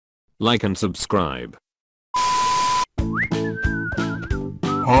like and subscribe. Huh?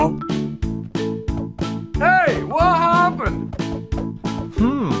 Hey, what happened?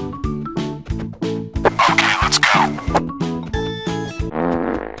 Okay, let's go.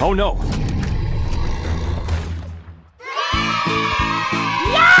 Oh no!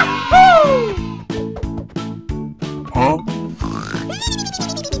 Huh?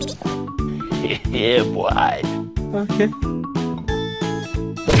 Yeah, boy. Okay.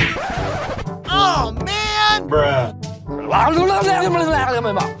 Oh, man! Bruh.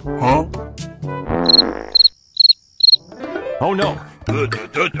 Huh? Oh no!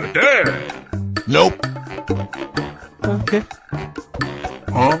 Nope. Okay.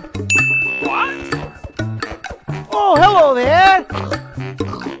 Huh? Oh, hello there!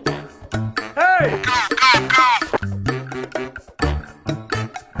 Hey!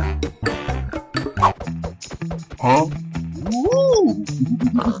 Huh?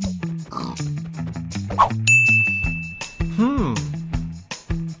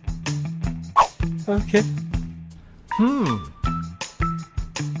 Okay.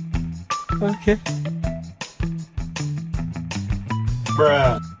 Okay.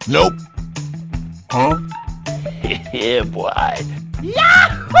 Bruh. Nope. Huh? Yeah, boy.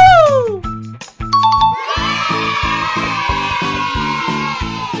 Yahoo!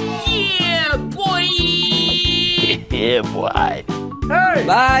 Yeah, boy! Yeah, boy. Hey!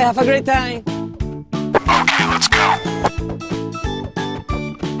 Bye, have a great time. Okay, let's go.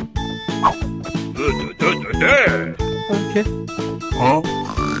 Okay. Huh?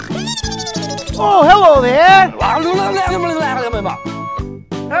 Oh, hello there!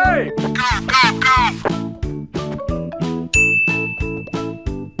 Hey!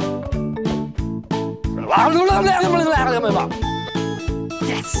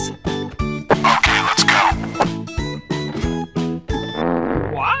 Yes. Okay, let's go.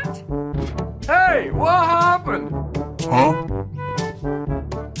 What? Hey, what happened? Huh?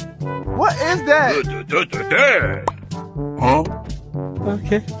 What is that? Huh?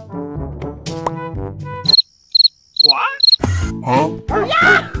 Okay. What? Huh?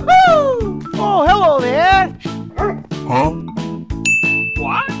 Yahoo! Oh, hello there! Huh?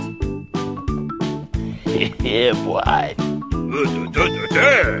 What? Yeah, boy.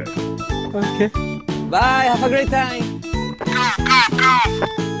 Okay. Bye, have a great time.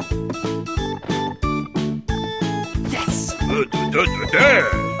 Yes.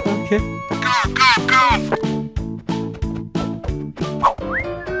 Okay.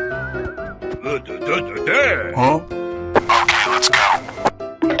 Huh? Okay, let's go.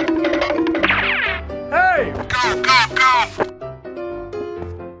 Hey!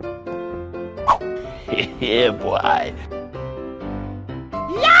 Yeah, boy.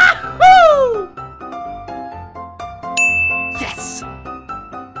 Yahoo! Yes.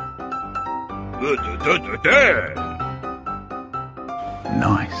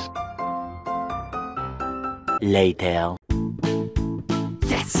 Nice. Later.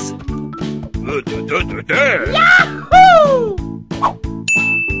 Yes. Yahoo!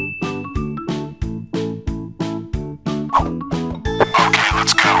 Okay,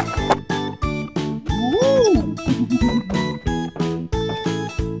 let's go.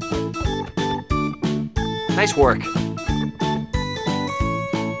 Nice work.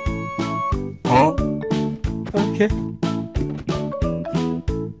 Huh? Okay.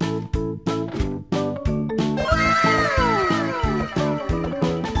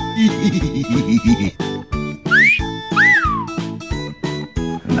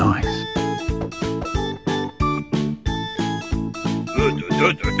 Nice.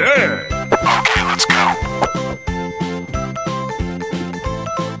 Okay, let's go.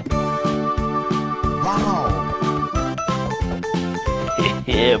 Wow.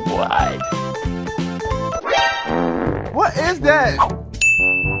 Yeah, boy. What is that?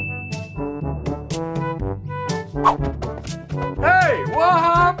 Hey, what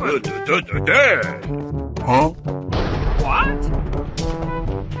happened? Huh? What?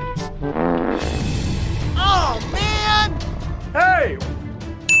 Oh, man! Hey!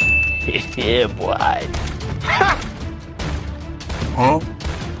 Yeah, boy. Huh?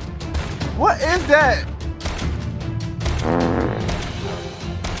 What is that?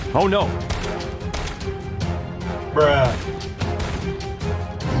 Oh no! Bruh.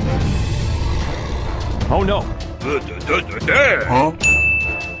 Oh no! Huh?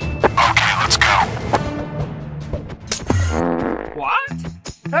 Okay, let's go. What?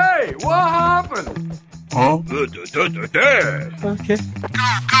 Hey, what happened? Huh? Okay.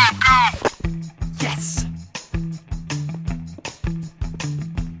 Yes.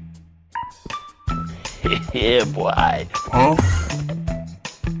 Yeah, boy. Huh?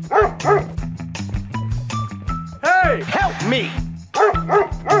 Hey! Help me! Okay,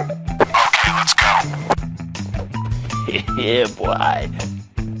 let's go. Yeah, boy.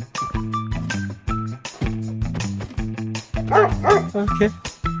 Okay.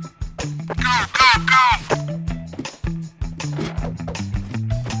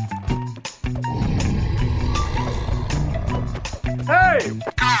 Hey!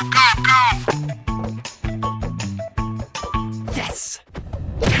 Yes!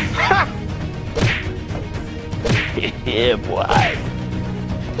 Yeah, boy.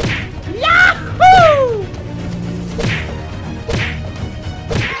 Yahoo!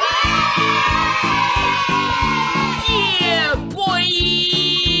 Yeah, boy!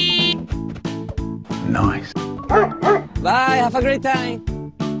 Nice. Bye, have a great time.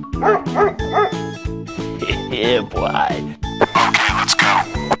 Yeah, boy. Okay, let's go.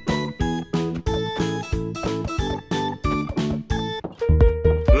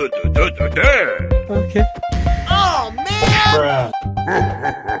 Okay. Oh, man!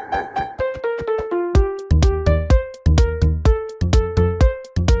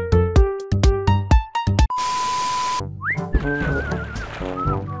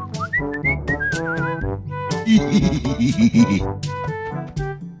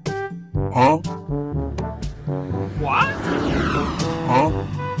 Huh? What? Huh?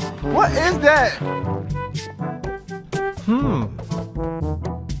 What is that?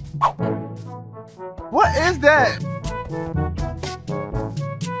 What is that?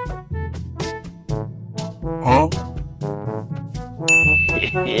 Huh?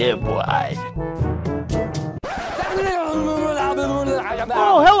 Yeah, boy.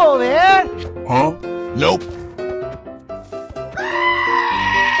 Oh, hello there! Huh? Nope.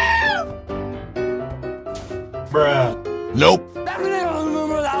 Nope.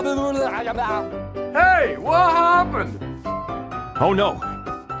 Hey, what happened? Oh no!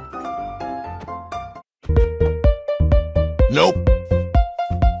 Nope.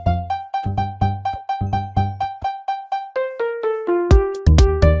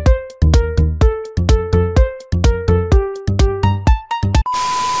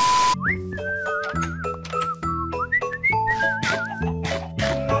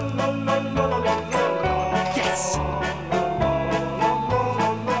 Yes!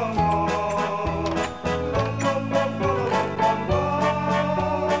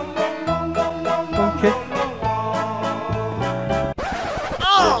 Okay.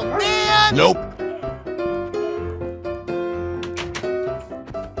 Oh, man! Nope.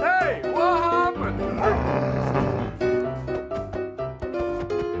 Hey, what happened?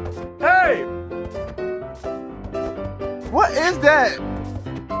 Hey! What is that?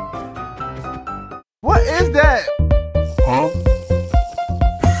 What is that? Huh?